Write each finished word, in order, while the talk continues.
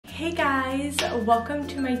Hey guys, welcome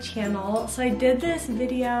to my channel. So I did this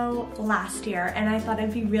video last year and I thought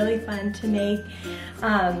it'd be really fun to make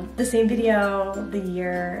the same video the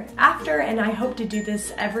year after, and I hope to do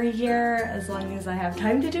this every year as long as I have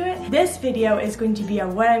time to do it. This video is going to be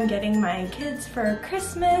on what I'm getting my kids for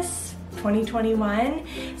Christmas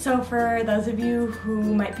 2021. So for those of you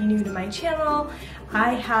who might be new to my channel,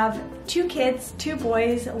 I have two kids, two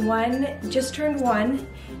boys. One just turned 1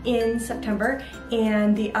 in September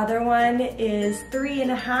and the other one is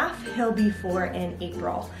 3.5. He'll be 4 in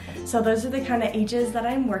April. So those are the kind of ages that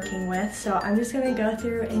I'm working with. So I'm just gonna go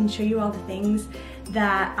through and show you all the things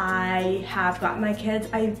that I have gotten my kids.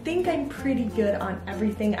 I think I'm pretty good on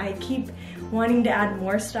everything. I keep wanting to add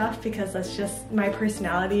more stuff because that's just my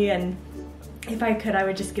personality, and if I could, I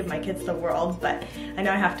would just give my kids the world, but I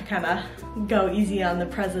know I have to kind of go easy on the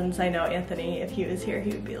presents. I know Anthony, if he was here,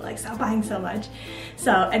 he would be like, stop buying so much.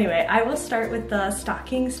 So anyway, I will start with the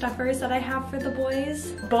stocking stuffers that I have for the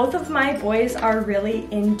boys. Both of my boys are really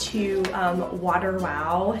into Water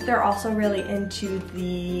Wow. They're also really into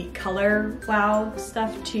the Color Wow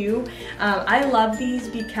stuff too. I love these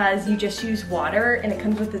because you just use water and it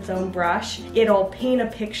comes with its own brush. It'll paint a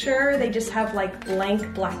picture. They just have like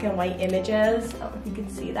blank black and white images. I don't know if you can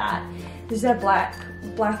see that. These are black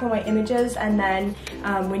and white images, and then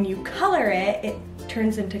when you color it, it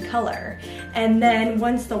turns into color. And then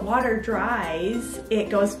once the water dries, it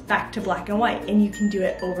goes back to black and white, and you can do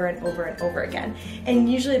it over and over and over again.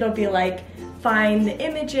 And usually it'll be like, find the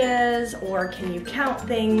images, or can you count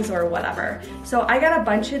things, or whatever. So I got a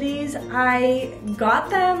bunch of these. I got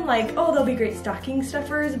them like, oh, they'll be great stocking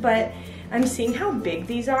stuffers, but I'm seeing how big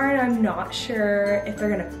these are and I'm not sure if they're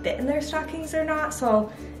gonna fit in their stockings or not. So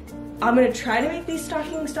I'm gonna try to make these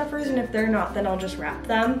stocking stuffers, and if they're not, then I'll just wrap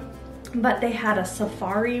them. But they had a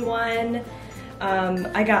safari one.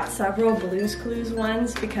 I got several Blue's Clues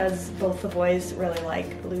ones because both the boys really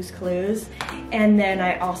like Blue's Clues. And then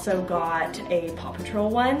I also got a Paw Patrol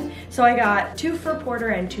one. So I got 2 for Porter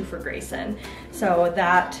and 2 for Grayson. So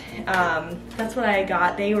that's what I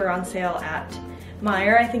got. They were on sale at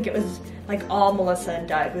Meijer. I think it was like all Melissa and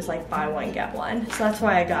Doug was like buy one get one. So that's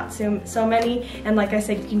why I got so many. And like I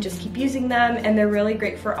said, you can just keep using them, and they're really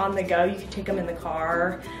great for on the go. You can take them in the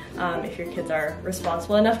car if your kids are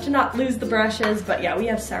responsible enough to not lose the brushes. But yeah, we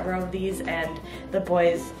have several of these and the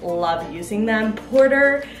boys love using them.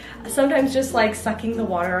 Porter sometimes just like sucking the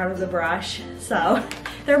water out of the brush, so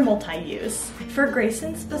they're multi-use. For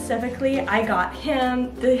Grayson specifically, I got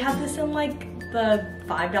him, they have this in like the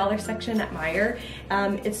 $5 section at Meijer.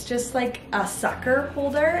 It's just like a sucker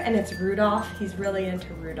holder, and it's Rudolph. He's really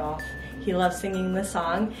into Rudolph. He loves singing the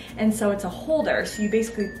song, and so it's a holder. So you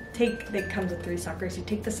basically it comes with 3 suckers. You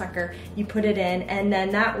take the sucker, you put it in, and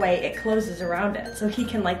then that way it closes around it. So he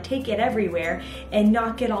can like take it everywhere and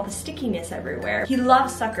not get all the stickiness everywhere. He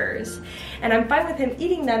loves suckers, and I'm fine with him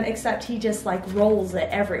eating them, except he just like rolls it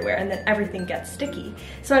everywhere and then everything gets sticky.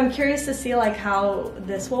 So I'm curious to see like how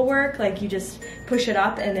this will work. Like you just push it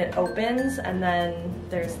up and it opens, and then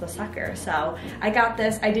there's the sucker. So I got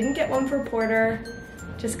this. I didn't get one for Porter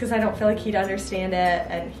just because I don't feel like he'd understand it,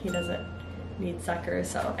 and he doesn't need suckers,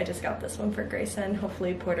 so I just got this one for Grayson.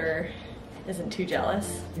 Hopefully Porter isn't too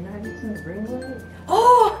jealous. You're not using the ring light?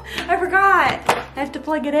 Oh, I forgot! I have to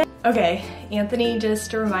plug it in. Okay, Anthony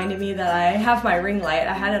just reminded me that I have my ring light.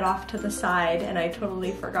 I had it off to the side and I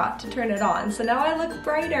totally forgot to turn it on, so now I look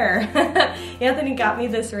brighter. Anthony got me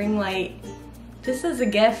this ring light just as a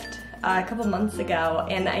gift a couple months ago,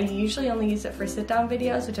 and I usually only use it for sit-down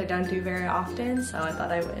videos, which I don't do very often, so I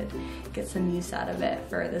thought I would get some use out of it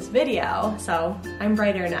for this video. So I'm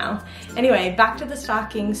brighter now. Anyway, back to the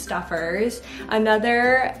stocking stuffers.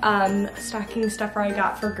 Another stocking stuffer I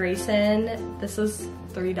got for Grayson. This was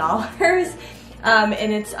 $3.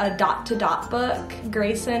 And it's a dot-to-dot book.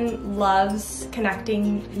 Grayson loves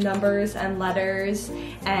connecting numbers and letters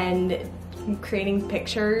and creating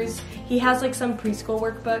pictures. He has like some preschool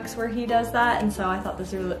workbooks where he does that, and so I thought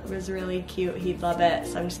this was really cute. He'd love it,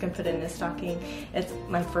 so I'm just gonna put it in his stocking. It's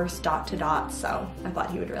my first dot-to-dot, so I thought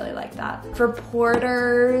he would really like that. For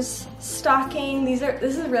Porter's stocking, this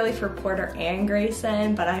is really for Porter and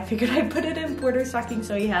Grayson, but I figured I'd put it in Porter's stocking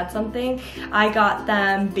so he had something. I got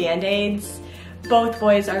them Band-Aids. Both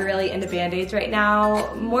boys are really into Band-Aids right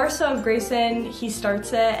now. More so Grayson, he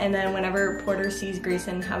starts it, and then whenever Porter sees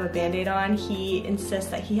Grayson have a Band-Aid on, he insists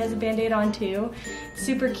that he has a Band-Aid on too.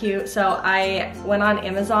 Super cute. So I went on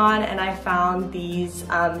Amazon and I found these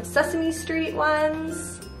Sesame Street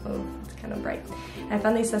ones. Oh, it's kind of bright. I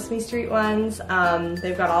found these Sesame Street ones.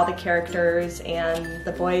 They've got all the characters, and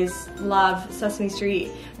the boys love Sesame Street.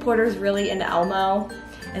 Porter's really into Elmo.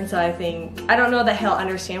 And so I think, I don't know that he'll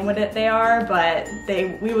understand what they are, but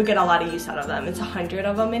we would get a lot of use out of them. It's 100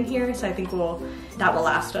 of them in here, so I think that will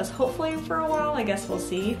last us hopefully for a while. I guess we'll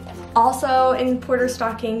see. Also in Porter's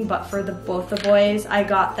stocking, but for both the boys, I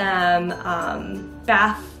got them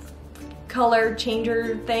bath color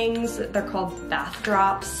changer things. They're called bath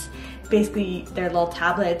drops. Basically, they're little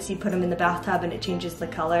tablets. You put them in the bathtub and it changes the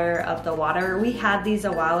color of the water. We had these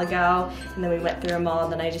a while ago and then we went through them all,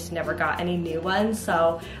 and then I just never got any new ones.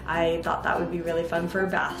 So I thought that would be really fun for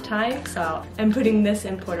bath time. So I'm putting this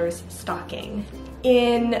in Porter's stocking.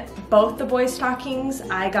 In both the boys' stockings,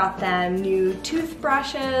 I got them new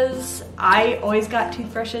toothbrushes. I always got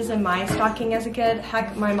toothbrushes in my stocking as a kid.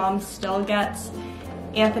 Heck, my mom still gets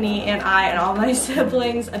Anthony and I and all my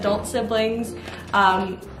siblings, adult siblings,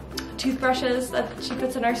 toothbrushes that she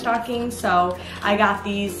puts in our stocking. So I got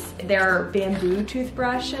these. They're bamboo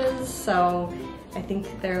toothbrushes, so I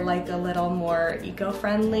think they're like a little more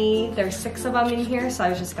eco-friendly. There's 6 of them in here, so I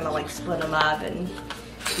was just gonna like split them up and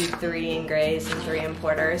do 3 in Grey's and 3 in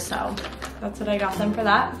Porter's, so that's what I got them for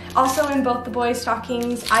that. Also in both the boys'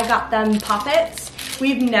 stockings, I got them poppets.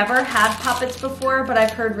 We've never had poppets before, but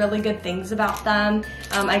I've heard really good things about them.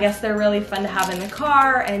 I guess they're really fun to have in the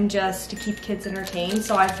car and just to keep kids entertained,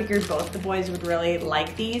 so I figured both the boys would really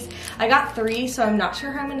like these. I got 3, so I'm not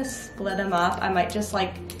sure how I'm gonna split them up. I might just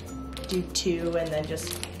like do 2 and then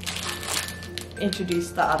just introduce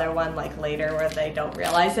the other one like later where they don't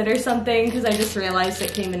realize it or something, because I just realized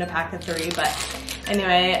it came in a pack of 3. But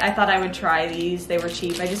anyway, I thought I would try these. They were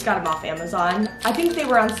cheap. I just got them off Amazon. I think they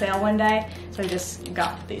were on sale one day, so I just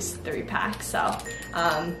got these 3 packs. So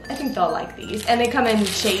I think they'll like these. And they come in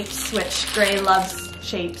shapes, which Grey loves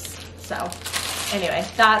shapes. So anyway,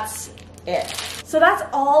 that's it. So that's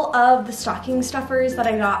all of the stocking stuffers that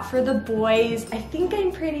I got for the boys. I think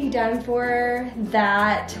I'm pretty done for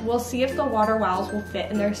that. We'll see if the water wows will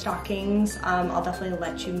fit in their stockings. I'll definitely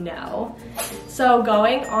let you know. So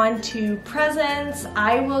going on to presents,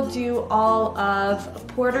 I will do all of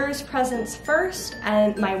Porter's presents first,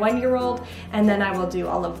 and my 1-year-old, and then I will do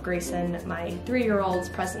all of Greyson, my 3-year-old's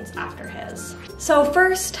presents after his. So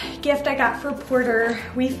first gift I got for Porter,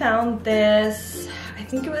 we found this, I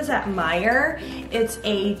think it was at Meijer. It's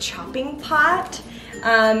a chopping pot,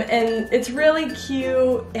 and it's really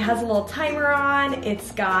cute. It has a little timer on.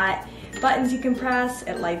 It's got buttons you can press.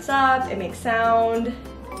 It lights up. It makes sound,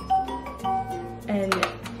 and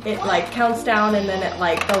it like counts down, and then it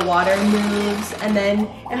like the water moves, and then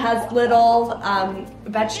it has little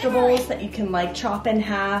vegetables that you can like chop in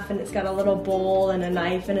half, and it's got a little bowl and a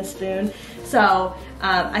knife and a spoon. So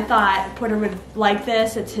I thought Porter would like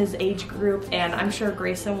this. It's his age group, and I'm sure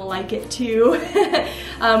Greyson will like it too.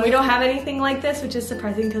 We don't have anything like this, which is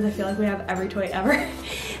surprising because I feel like we have every toy ever.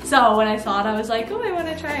 So when I saw it, I was like, oh, I want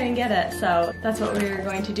to try and get it. So that's what we're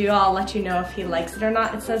going to do. I'll let you know if he likes it or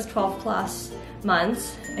not. It says 12+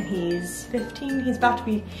 months, and he's 15.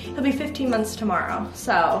 He'll be 15 months tomorrow.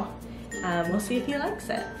 So we'll see if he likes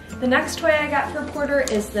it. The next toy I got for Porter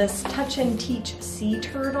is this Touch and Teach Sea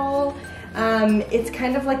Turtle. It's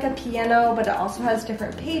kind of like a piano, but it also has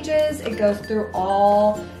different pages. It goes through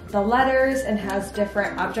all the letters and has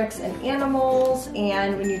different objects and animals,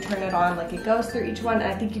 and when you turn it on, like it goes through each one,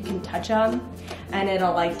 and I think you can touch them and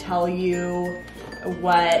it'll like tell you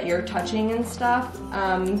what you're touching and stuff.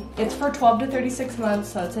 It's for 12 to 36 months,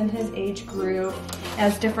 so it's in his age group. It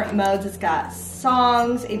has different modes. It's got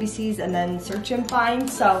songs, ABCs, and then search and find.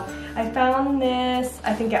 So I found this,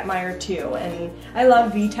 I think at Meijer too, and I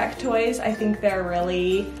love VTech toys. I think they're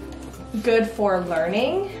really good for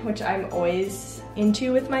learning, which I'm always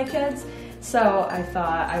into with my kids. So I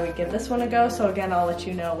thought I would give this one a go. So again, I'll let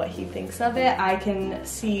you know what he thinks of it. I can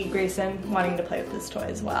see Greyson wanting to play with this toy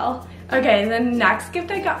as well. Okay, the next gift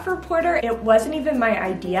I got for Porter, it wasn't even my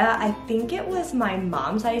idea. I think it was my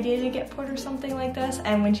mom's idea to get Porter something like this.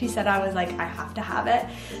 And when she said, I was like, I have to have it.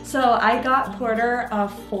 So I got Porter a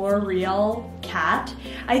for real cat.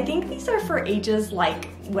 I think these are for ages like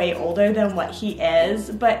way older than what he is.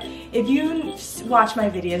 But if you watch my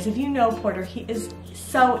videos, if you know Porter, he is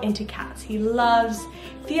so into cats. He loves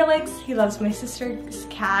Felix, he loves my sister's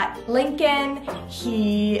cat, Lincoln.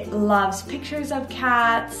 He loves pictures of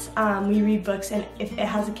cats. We read books, and if it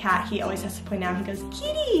has a cat, he always has to point out, he goes,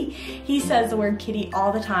 kitty! He says the word kitty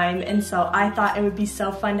all the time, and so I thought it would be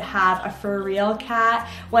so fun to have a for real cat,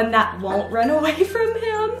 one that won't run away from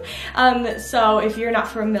him. So if you're not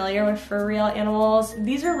familiar with for real animals,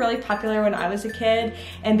 these were really popular when I was a kid,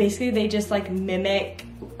 and basically they just like mimic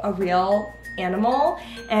a real animal,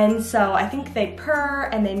 and so I think they purr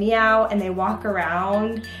and they meow and they walk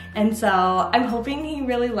around, and so I'm hoping he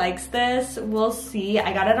really likes this. We'll see.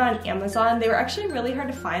 I got it on Amazon. They were actually really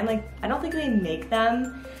hard to find. Like, I don't think they make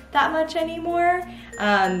them that much anymore.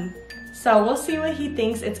 So we'll see what he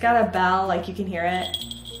thinks. It's got a bell, like you can hear it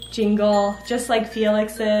jingle, just like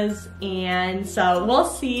Felix's, and so we'll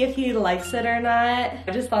see if he likes it or not.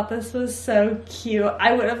 I just thought this was so cute.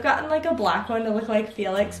 I would have gotten like a black one to look like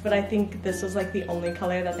Felix, but I think this was like the only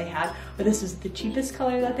color that they had, or this was the cheapest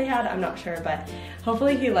color that they had. I'm not sure, but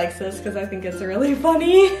hopefully he likes this because I think it's really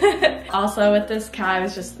funny. Also with this cat, I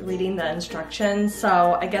was just reading the instructions,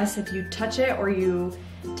 so I guess if you touch it or you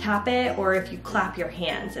tap it, or if you clap your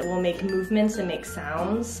hands, it will make movements and make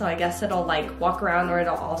sounds. So I guess it'll like walk around, or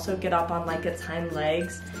it'll also get up on like its hind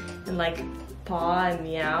legs and like paw and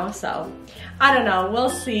meow. So I don't know,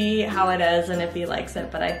 we'll see how it is and if he likes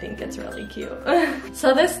it, but I think it's really cute.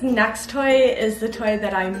 So this next toy is the toy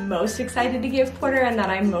that I'm most excited to give Porter and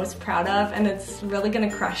that I'm most proud of, and it's really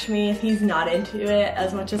gonna crush me if he's not into it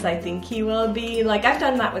as much as I think he will be. Like, I've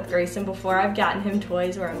done that with Grayson before. I've gotten him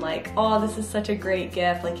toys where I'm like, oh, this is such a great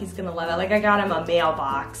gift, like he's gonna love it. Like, I got him a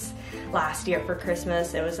mailbox last year for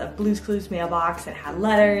Christmas. It was a Blue's Clues mailbox and had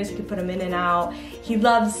letters. You could put them in and out. He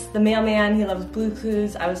loves the mailman. He loves Blue's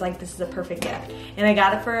Clues. I was like, this is a perfect gift. And I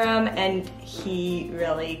got it for him, and he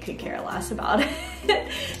really could care less about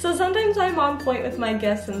it. So sometimes I'm on point with my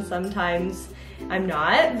gifts and sometimes I'm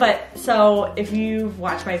not. But so if you've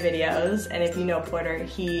watched my videos and if you know Porter,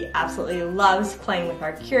 he absolutely loves playing with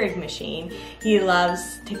our Keurig machine. He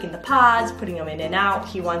loves taking the pods, putting them in and out.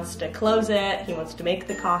 He wants to close it. He wants to make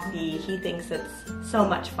the coffee. He thinks it's so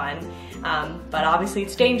much fun. But obviously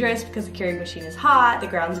it's dangerous because the Keurig machine is hot. The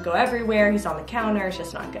grounds go everywhere. He's on the counter. It's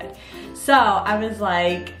just not good. So I was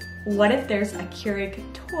like, what if there's a Keurig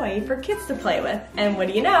toy for kids to play with? And what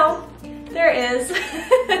do you know? There is.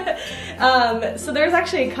 So there's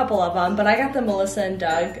actually a couple of them, but I got the Melissa and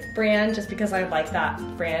Doug brand just because I like that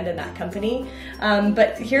brand and that company.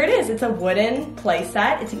 But here it is. It's a wooden play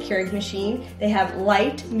set. It's a Keurig machine. They have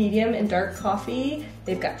light, medium, and dark coffee.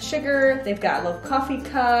 They've got sugar. They've got a little coffee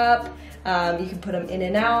cup. You can put them in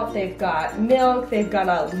and out. They've got milk. They've got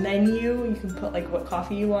a menu. You can put like what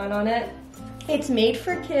coffee you want on it. It's made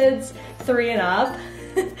for kids 3 and up.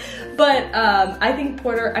 But I think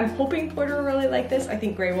I'm hoping Porter will really like this. I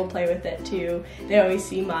think Gray will play with it too. They always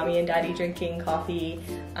see mommy and daddy drinking coffee,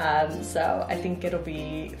 so I think it'll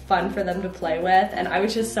be fun for them to play with. And I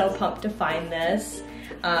was just so pumped to find this.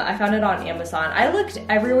 I found it on Amazon. I looked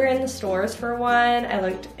everywhere in the stores for one. I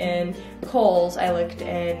looked in Kohl's, I looked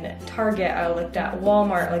in Target, I looked at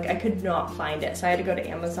Walmart. Like, I could not find it, so I had to go to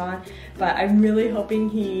Amazon. But I'm really hoping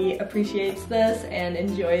he appreciates this and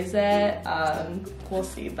enjoys it. We'll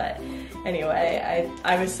see, but anyway,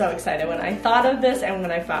 I was so excited when I thought of this and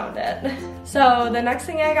when I found it. So the next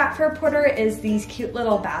thing I got for Porter is these cute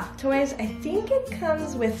little bath toys. I think it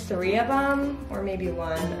comes with 3 of them, or maybe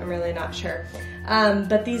 1, I'm really not sure.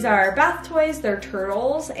 But these are bath toys. They're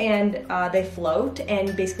turtles, and they float,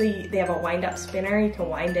 and basically they have a wind-up spinner. You can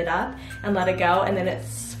wind it up and let it go, and then it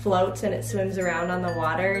floats and it swims around on the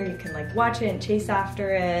water, and you can like watch it and chase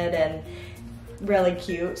after it, and really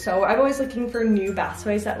cute. So I'm always looking for new bath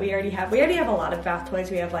toys that we already have. We already have a lot of bath toys.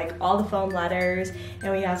 We have like all the foam letters,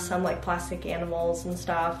 and we have some like plastic animals and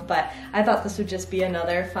stuff, but I thought this would just be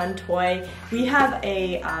another fun toy. We have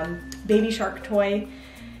a baby shark toy.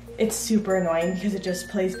 It's super annoying because it just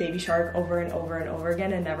plays Baby Shark over and over and over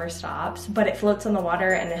again and never stops, but it floats on the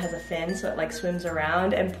water and it has a fin, so it like swims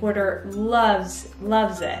around, and Porter loves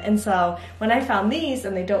it. And so when I found these,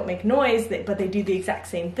 and they don't make noise, but they do the exact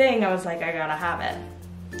same thing, I was like, I gotta have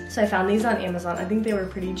it. So I found these on Amazon. I think they were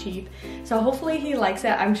pretty cheap. So hopefully he likes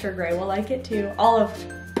it. I'm sure Gray will like it too. All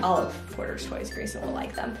of Porter's toys, Grayson will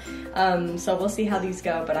like them. So we'll see how these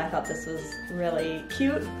go, but I thought this was really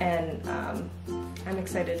cute, and I'm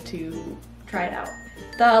excited to try it out.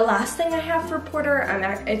 The last thing I have for Porter,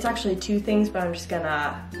 it's actually 2 things, but I'm just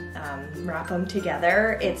gonna wrap them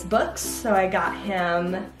together. It's books, so I got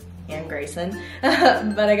him, and Grayson,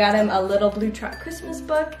 but I got him a Little Blue Truck Christmas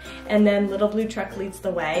book, and then Little Blue Truck Leads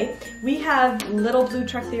the Way. We have Little Blue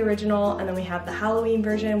Truck the original, and then we have the Halloween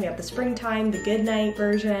version, we have the springtime, the goodnight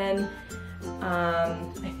version.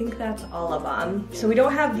 I think that's all of them. So we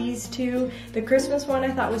don't have these 2. The Christmas one I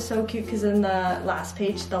thought was so cute because in the last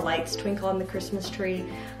page the lights twinkle on the Christmas tree.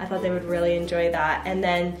 I thought they would really enjoy that. And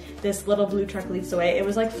then this Little Blue Truck Leads the Way, it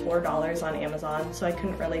was like $4 on Amazon, so I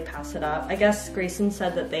couldn't really pass it up. I guess Grayson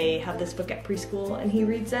said that they have this book at preschool and he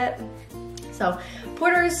reads it. So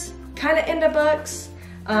Porter's kind of into books.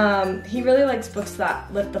 He really likes books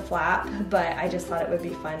that lift the flap, but I just thought it would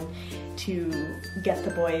be fun to get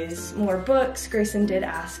the boys more books. Grayson did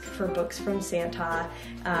ask for books from Santa.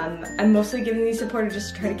 I'm mostly giving these to Porter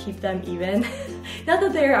just to try to keep them even. Not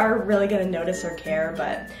that they are really gonna notice or care,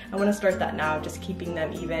 but I wanna start that now, just keeping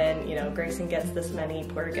them even. You know, Grayson gets this many,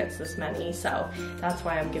 Porter gets this many, so that's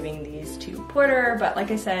why I'm giving these to Porter. But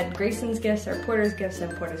like I said, Grayson's gifts are Porter's gifts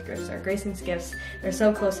and Porter's gifts are Grayson's gifts. They're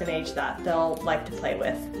so close in age that they'll like to play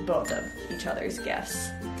with both of each other's gifts.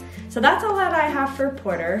 So that's all that I have for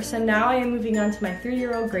Porter. So now I am moving on to my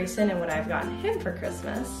 3-year-old Grayson and what I've gotten him for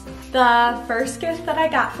Christmas. The first gift that I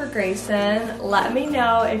got for Grayson, let me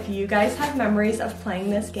know if you guys have memories of playing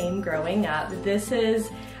this game growing up. This is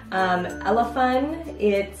Elephun.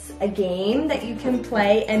 It's a game that you can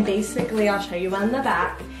play, and basically, I'll show you on the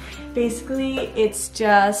back. Basically, it's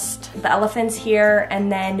just the elephants here, and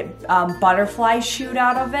then butterflies shoot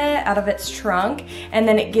out of its trunk, and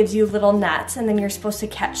then it gives you little nets, and then you're supposed to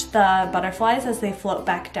catch the butterflies as they float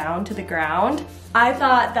back down to the ground. I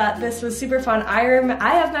thought that this was super fun. I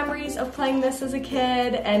have memories of playing this as a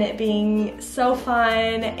kid and it being so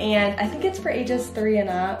fun, and I think it's for ages 3 and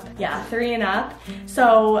up. Yeah, 3 and up.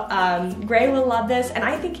 So Gray will love this, and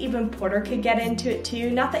I think even Porter could get into it too.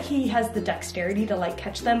 Not that he has the dexterity to like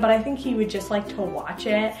catch them, but I think he would just like to watch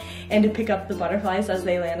it and to pick up the butterflies as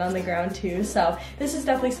they land on the ground too. So this is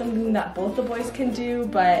definitely something that both the boys can do,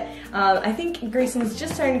 but I think Grayson's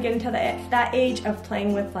just starting to get into that age of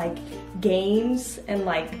playing with like games and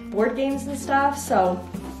like board games and stuff. So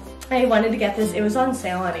I wanted to get this. It was on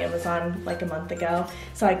sale on Amazon like a month ago,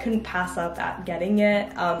 so I couldn't pass up at getting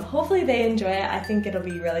it. Hopefully they enjoy it. I think it'll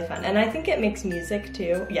be really fun, and I think it makes music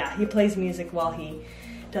too. Yeah, he plays music while he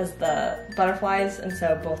does the butterflies, and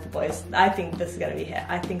so both the boys, I think this is gonna be a hit.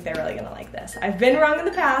 I think they're really gonna like this. I've been wrong in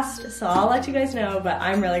the past, so I'll let you guys know, but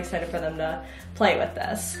I'm really excited for them to play with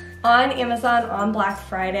this. On Amazon on Black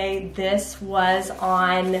Friday, this was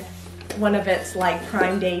on one of its like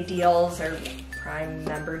Prime Day deals or Prime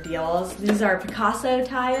member deals. These are Picasso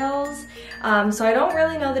tiles. So I don't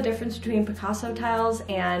really know the difference between Picasso tiles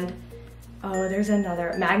and, oh, there's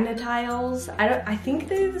another, Magna tiles. I think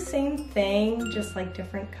they're the same thing, just like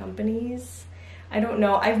different companies. I don't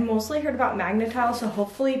know. I've mostly heard about Magna tiles, so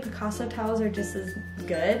hopefully Picasso tiles are just as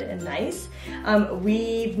good and nice.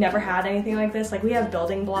 We've never had anything like this. Like we have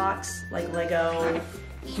building blocks, like Lego,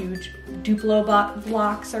 huge Duplo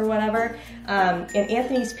blocks or whatever. And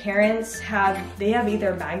Anthony's parents have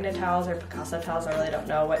either Magna tiles or Picasso tiles. I really don't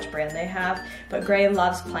know which brand they have, but Gray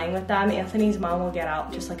loves playing with them. Anthony's mom will get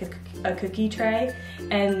out just like a cookie tray,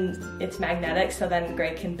 and it's magnetic, so then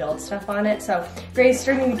Gray can build stuff on it. So Gray's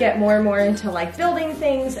starting to get more and more into like building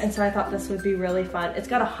things, and so I thought this would be really fun. It's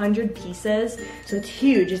got 100 pieces, so it's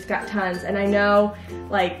huge. It's got tons, and I know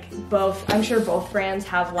like I'm sure both brands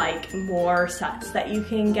have like more sets that you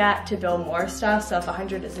can get to build more stuff. So if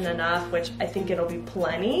 100 isn't enough, which I think it'll be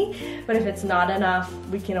plenty, but if it's not enough,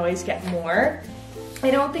 we can always get more. I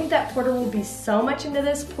don't think that Porter will be so much into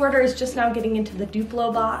this. Porter is just now getting into the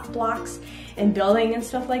Duplo blocks and building and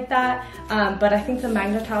stuff like that. But I think the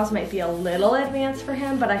Magna tiles might be a little advanced for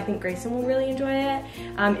him, but I think Grayson will really enjoy it.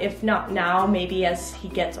 If not now, maybe as he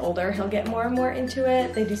gets older, he'll get more and more into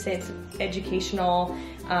it. They do say it's educational.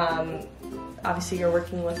 Obviously you're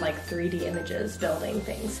working with like 3D images, building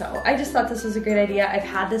things. So I just thought this was a great idea. I've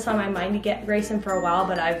had this on my mind to get Grayson for a while,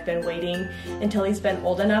 but I've been waiting until he's been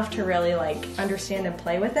old enough to really like understand and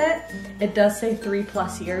play with it. It does say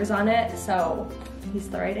 3+ years on it, so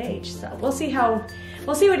he's the right age. So we'll see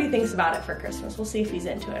what he thinks about it for Christmas. We'll see if he's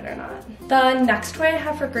into it or not. The next toy I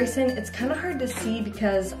have for Grayson, it's kind of hard to see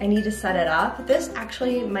because I need to set it up. This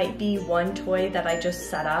actually might be one toy that I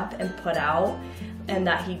just set up and put out and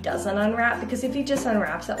that he doesn't unwrap, because if he just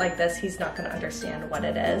unwraps it like this, he's not going to understand what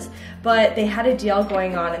it is. But they had a deal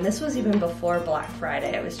going on, and this was even before Black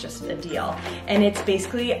Friday. It was just a deal, and it's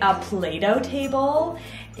basically a Play-Doh table,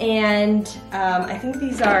 and I think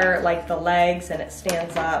these are like the legs and it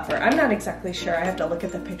stands up, or I'm not exactly sure. I have to look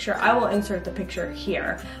at the picture. I will insert the picture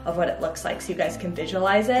here of what it looks like so you guys can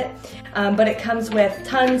visualize it. But it comes with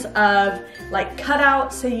tons of like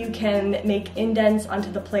cutouts so you can make indents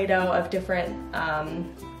onto the Play-Doh of different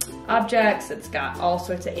objects. It's got all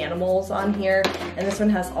sorts of animals on here, and this one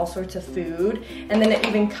has all sorts of food, and then it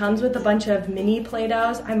even comes with a bunch of mini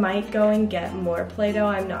Play-Dohs. I might go and get more Play-Doh,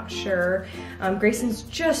 I'm not sure. Grayson's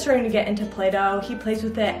just starting to get into Play-Doh. He plays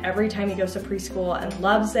with it every time he goes to preschool and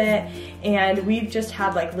loves it, and we've just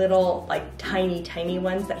had like little like tiny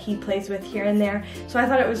ones that he plays with here and there. So I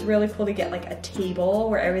thought it was really cool to get like a table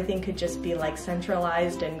where everything could just be like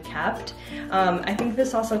centralized and kept. I think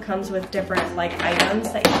this also comes with different like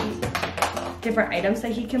items that different items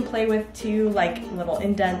that he can play with too, like little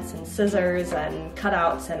indents and scissors and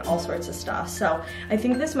cutouts and all sorts of stuff. So I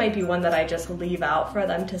think this might be one that I just leave out for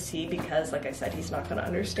them to see because, like I said, he's not gonna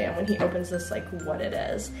understand when he opens this like what it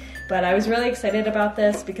is. But I was really excited about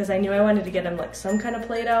this because I knew I wanted to get him like some kind of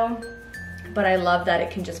Play-Doh, but I love that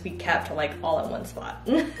it can just be kept like all in one spot.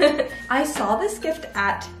 I saw this gift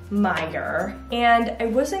at Meijer and I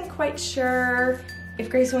wasn't quite sure if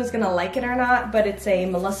Grayson was gonna like it or not, but it's a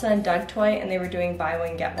Melissa and Doug toy and they were doing buy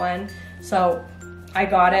one get one. So I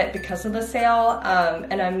got it because of the sale,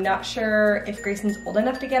 and I'm not sure if Grayson's old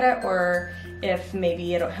enough to get it or if maybe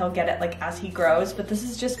he'll get it like as he grows, but this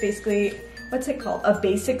is just basically, what's it called? A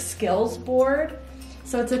basic skills board.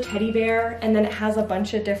 So it's a teddy bear and then it has a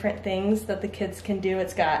bunch of different things that the kids can do.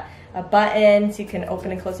 It's got a button, so you can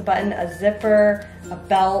open and close a button, a zipper, a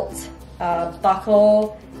belt, a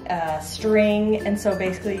buckle, string, and so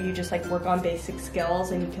basically you just like work on basic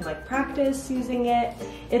skills and you can like practice using it.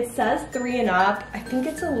 It says 3 and up. I think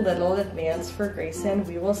it's a little advanced for Grayson.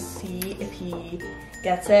 We will see if he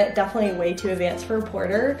gets it. Definitely way too advanced for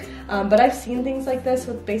Porter, but I've seen things like this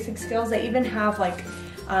with basic skills. They even have like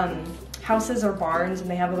houses or barns and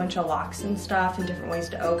they have a bunch of locks and stuff and different ways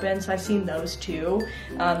to open, so I've seen those too.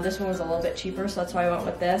 This one was a little bit cheaper, so that's why I went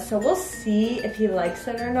with this. So we'll see if he likes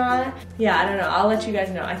it or not. Yeah, I don't know, I'll let you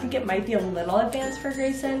guys know. I think it might be a little advanced for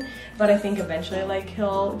Grayson, but I think eventually like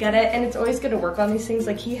he'll get it, and it's always good to work on these things.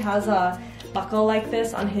 Like he has a buckle like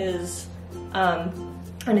this on his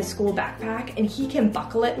school backpack and he can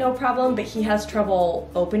buckle it no problem, but he has trouble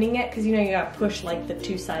opening it because you know you gotta push like the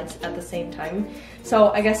two sides at the same time.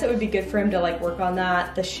 So I guess it would be good for him to like work on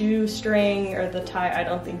that. The shoe string or the tie, I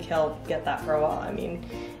don't think he'll get that for a while. I mean,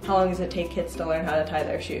 how long does it take kids to learn how to tie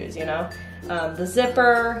their shoes, you know? The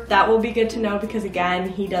zipper, that will be good to know because again,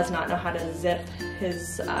 he does not know how to zip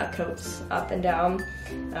his coats up and down.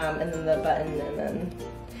 And then the button and then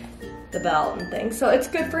the belt and things. So it's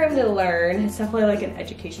good for him to learn. It's definitely like an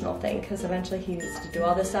educational thing because eventually he needs to do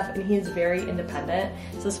all this stuff and he is very independent.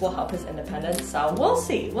 So this will help his independence. So we'll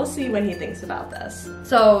see what he thinks about this.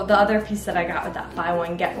 So the other piece that I got with that buy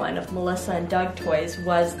one get one of Melissa and Doug toys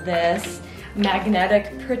was this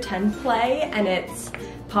magnetic pretend play, and it's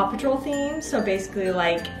Paw Patrol themed. So basically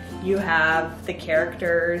like you have the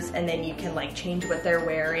characters and then you can like change what they're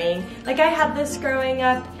wearing. Like I had this growing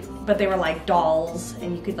up, but they were like dolls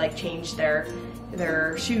and you could like change their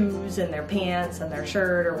shoes and their pants and their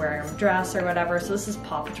shirt or wear a dress or whatever. So this is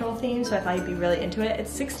Paw Patrol themed, so I thought you'd be really into it.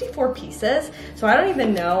 It's 64 pieces, so I don't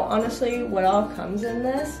even know honestly what all comes in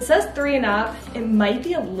this. It says 3 and up. It might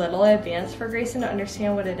be a little advanced for Grayson to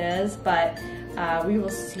understand what it is, but we will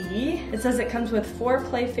see. It says it comes with 4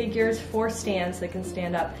 play figures, 4 stands that can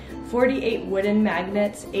stand up, 48 wooden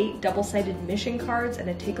magnets, 8 double-sided mission cards, and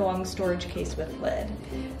a take-along storage case with lid.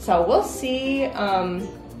 So we'll see.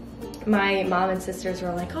 My mom and sisters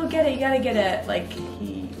were like, oh, get it, you gotta get it. Like,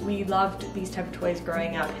 we loved these type of toys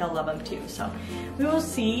growing up. He'll love them too. So we will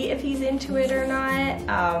see if he's into it or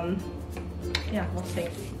not. Yeah, we'll see.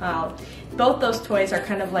 Both those toys are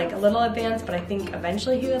kind of like a little advanced, but I think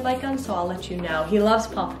eventually he would like them, so I'll let you know. He loves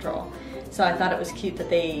Paw Patrol, so I thought it was cute that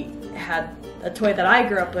they had a toy that I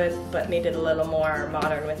grew up with, but made it a little more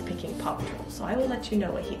modern with picking Paw Patrol, so I will let you know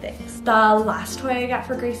what he thinks. The last toy I got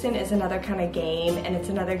for Grayson is another kind of game, and it's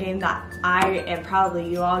another game that I and probably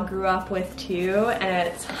you all grew up with too, and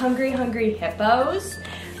it's Hungry Hungry Hippos.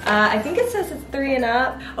 I think it says it's 3 and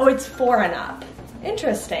up. Oh, it's 4 and up.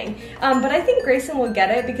 Interesting. But I think Grayson will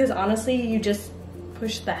get it because honestly, you just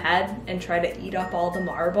push the head and try to eat up all the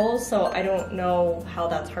marbles, so I don't know how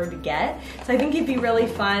that's hard to get. So I think it'd be really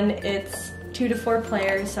fun. It's 2 to 4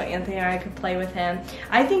 players, so Anthony and I could play with him.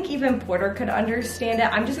 I think even Porter could understand it.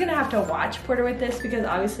 I'm just gonna have to watch Porter with this because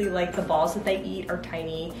obviously like the balls that they eat are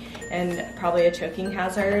tiny and probably a choking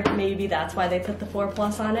hazard. Maybe that's why they put the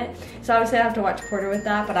 4+ on it. So obviously I have to watch Porter with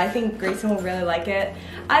that, but I think Grayson will really like it.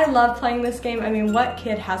 I love playing this game. I mean, what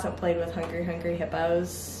kid hasn't played with Hungry Hungry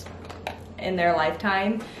Hippos in their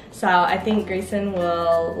lifetime? So I think Grayson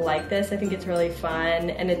will like this. I think it's really fun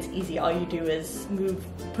and it's easy. All you do is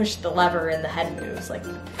push the lever and the head moves. Like,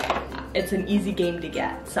 it's an easy game to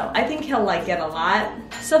get. So I think he'll like it a lot.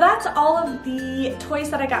 So that's all of the toys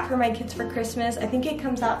that I got for my kids for Christmas. I think it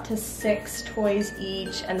comes out to 6 toys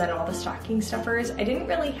each and then all the stocking stuffers. I didn't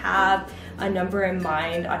really have a number in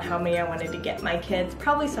mind on how many I wanted to get my kids.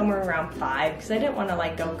 Probably somewhere around 5 because I didn't want to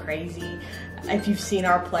like go crazy. If you've seen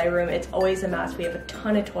our playroom, it's always a mess. We have a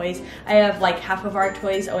ton of toys. I have like half of our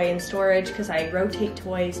toys away in storage because I rotate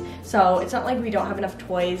toys. So it's not like we don't have enough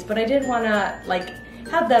toys, but I did want to like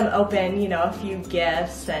have them open, you know, a few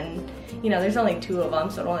gifts, and you know, there's only 2 of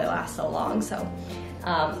them, so it only lasts so long. So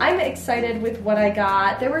I'm excited with what I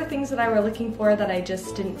got. There were things that I were looking for that I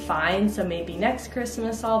just didn't find, so maybe next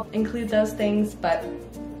Christmas I'll include those things, but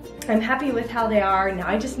I'm happy with how they are. Now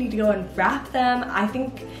I just need to go and wrap them. I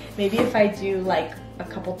think maybe if I do like a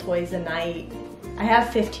couple toys a night, I have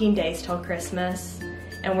 15 days till Christmas,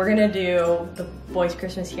 and we're gonna do the boys'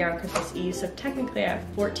 Christmas here on Christmas Eve, so technically I have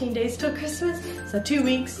 14 days till Christmas, so 2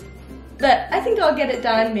 weeks. But I think I'll get it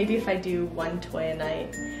done, maybe if I do one toy a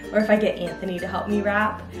night, or if I get Anthony to help me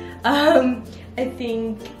wrap. I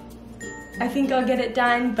think I'll get it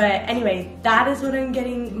done, but anyway, that is what I'm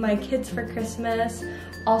getting my kids for Christmas.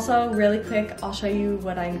 Also, really quick, I'll show you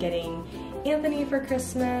what I'm getting Anthony for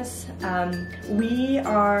Christmas. We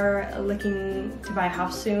are looking to buy a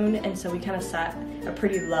house soon, and so we kind of set a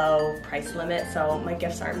pretty low price limit, so my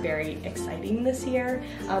gifts aren't very exciting this year,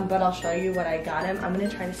 but I'll show you what I got him. I'm gonna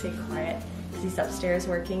try to stay quiet because he's upstairs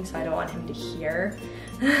working, so I don't want him to hear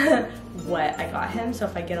what I got him, so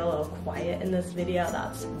if I get a little quiet in this video,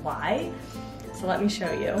 that's why. So let me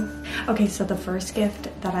show you. Okay, so the first gift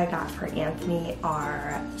that I got for Anthony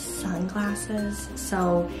are sunglasses.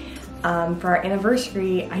 So for our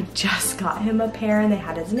anniversary, I just got him a pair and they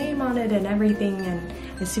had his name on it and everything, and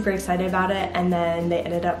I was super excited about it, and then they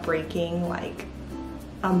ended up breaking like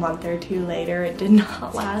a month or two later. It did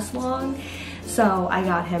not last long. So I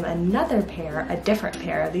got him another pair, a different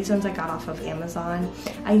pair. These ones I got off of Amazon.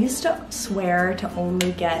 I used to swear to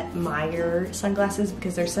only get Meyer sunglasses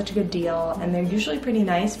because they're such a good deal and they're usually pretty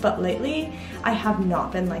nice, but lately I have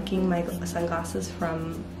not been liking my sunglasses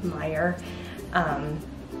from Meyer.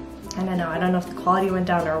 I don't know, I don't know if the quality went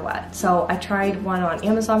down or what. So I tried one on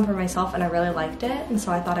Amazon for myself and I really liked it, and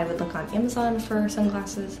so I thought I would look on Amazon for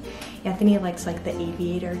sunglasses. Anthony likes like the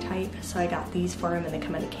aviator type, so I got these for him and they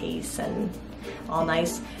come in a case and all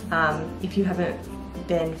nice. If you haven't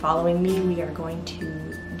been following me, we are going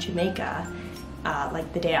to Jamaica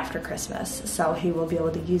like the day after Christmas, so he will be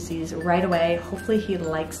able to use these right away. Hopefully he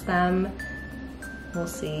likes them. We'll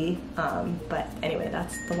see, but anyway,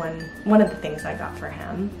 that's the one of the things I got for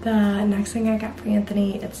him. The next thing I got for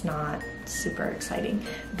Anthony, it's not super exciting,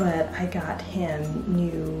 but I got him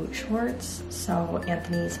new shorts. So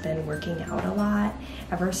Anthony's been working out a lot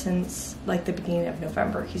ever since like the beginning of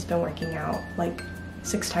November. He's been working out like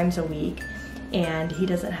 6 times a week, and he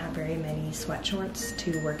doesn't have very many sweat shorts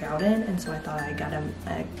to work out in, and so I thought I got him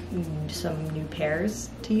some new pairs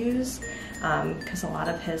to use because a lot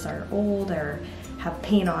of his are old or have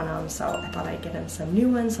paint on them, so I thought I'd get him some new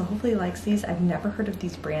ones. So hopefully he likes these. I've never heard of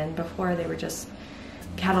these brand before. They were just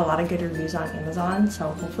had a lot of good reviews on Amazon, so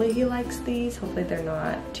hopefully he likes these. Hopefully they're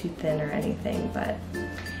not too thin or anything, but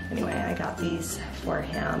anyway, I got these for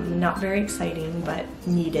him. Not very exciting, but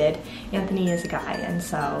needed. Anthony is a guy, and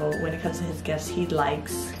so when it comes to his gifts, he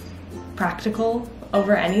likes practical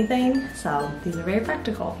over anything, so these are very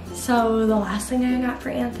practical. So the last thing I got for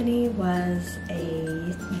Anthony was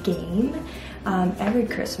a game. Every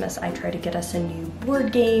Christmas I try to get us a new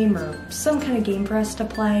board game or some kind of game for us to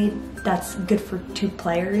play that's good for 2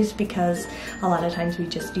 players, because a lot of times we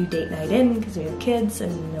just do date night in because we have kids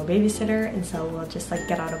and no babysitter, and so we'll just like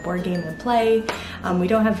get out a board game and play. We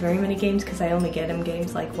don't have very many games because I only get him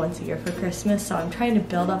games like once a year for Christmas, so I'm trying to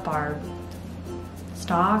build up our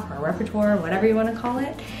stock or repertoire, whatever you want to call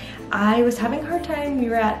it. I was having a hard time. We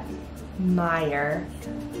were at Meyer,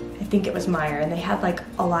 I think it was Meyer, and they had like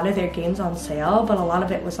a lot of their games on sale, but a lot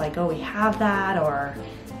of it was like, oh, we have that, or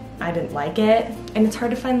I didn't like it. And it's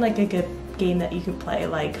hard to find like a good game that you could play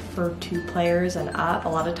like for 2 players and up. A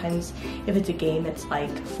lot of times if it's a game, it's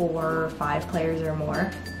like 4 or 5 players or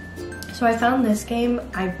more. So I found this game.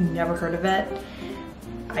 I've never heard of it.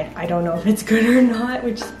 I don't know if it's good or not,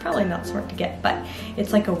 which is probably not smart to get, but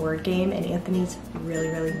it's like a word game, and Anthony's really,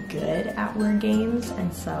 really good at word games,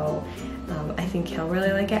 and so I think he'll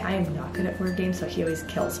really like it. I am not good at word games, so he always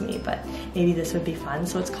kills me, but maybe this would be fun.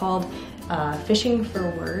 So it's called Fishing for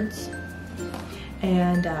Words,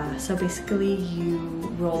 and so basically you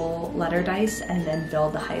roll letter dice and then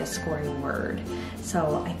build the highest scoring word.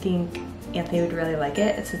 So I think Anthony would really like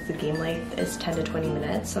it. It says the game length is 10 to 20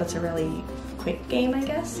 minutes, so it's a really quick game, I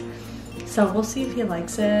guess. So we'll see if he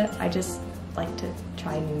likes it. I just like to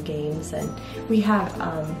try new games, and we have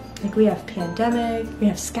like we have Pandemic, we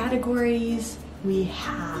have Categories, we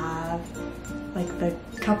have like the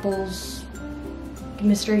couples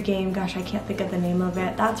mystery game. Gosh, I can't think of the name of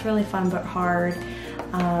it. That's really fun but hard.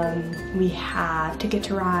 We have Ticket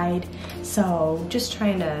to Ride. So just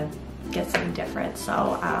trying to get something different.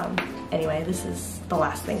 So anyway, this is the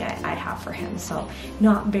last thing I have for him. So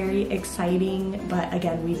not very exciting, but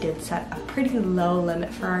again, we did set a pretty low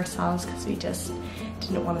limit for ourselves because we just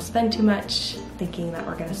didn't want to spend too much, thinking that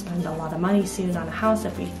we're going to spend a lot of money soon on a house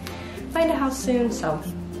if we find a house soon. So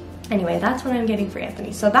anyway, that's what I'm getting for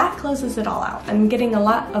Anthony. So that closes it all out. I'm getting a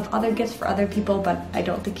lot of other gifts for other people, but I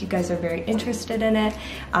don't think you guys are very interested in it.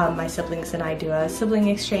 My siblings and I do a sibling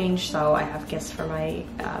exchange, so I have gifts for my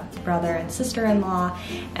brother and sister-in-law,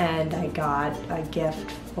 and I got a gift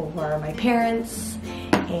for my parents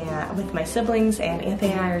and with my siblings, and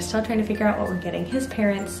Anthony and I are still trying to figure out what we're getting his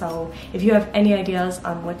parents. So if you have any ideas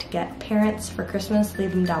on what to get parents for Christmas,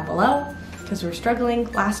 leave them down below, because we're struggling.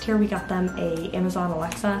 Last year we got them a Amazon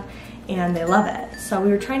Alexa and they love it. So we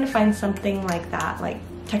were trying to find something like that, like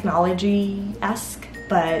technology-esque,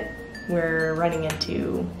 but we're running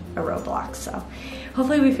into a roadblock. So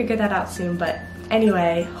hopefully we figure that out soon. But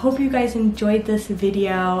anyway, hope you guys enjoyed this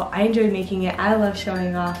video. I enjoyed making it. I love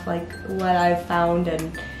showing off like what I've found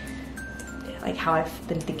and like how I've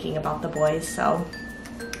been thinking about the boys. So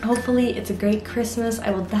hopefully it's a great Christmas. I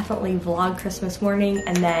will definitely vlog Christmas morning,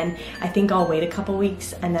 and then I think I'll wait a couple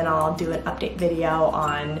weeks and then I'll do an update video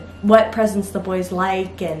on what presents the boys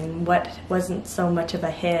like and what wasn't so much of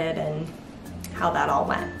a hit and how that all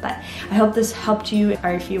went. But I hope this helped you, or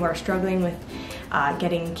if you are struggling with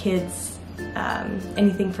getting kids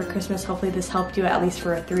anything for Christmas, hopefully this helped you, at least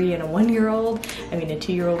for a 3 and a 1-year-old. I mean, a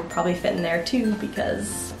 2-year-old would probably fit in there too,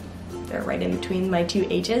 because they're right in between my 2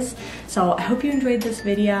 ages. So I hope you enjoyed this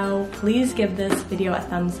video. Please give this video a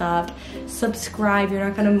thumbs up. Subscribe. You're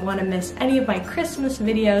not going to want to miss any of my Christmas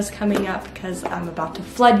videos coming up, because I'm about to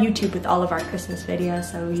flood YouTube with all of our Christmas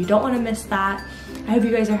videos, so you don't want to miss that. I hope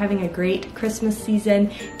you guys are having a great Christmas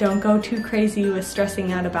season. Don't go too crazy with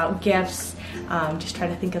stressing out about gifts. Just try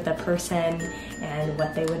to think of the person and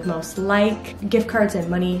what they would most like. Gift cards and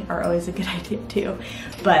money are always a good idea too.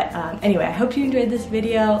 But anyway, I hope you enjoyed this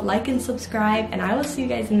video. Like and subscribe, and I will see you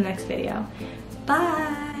guys in the next video.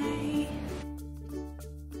 Bye!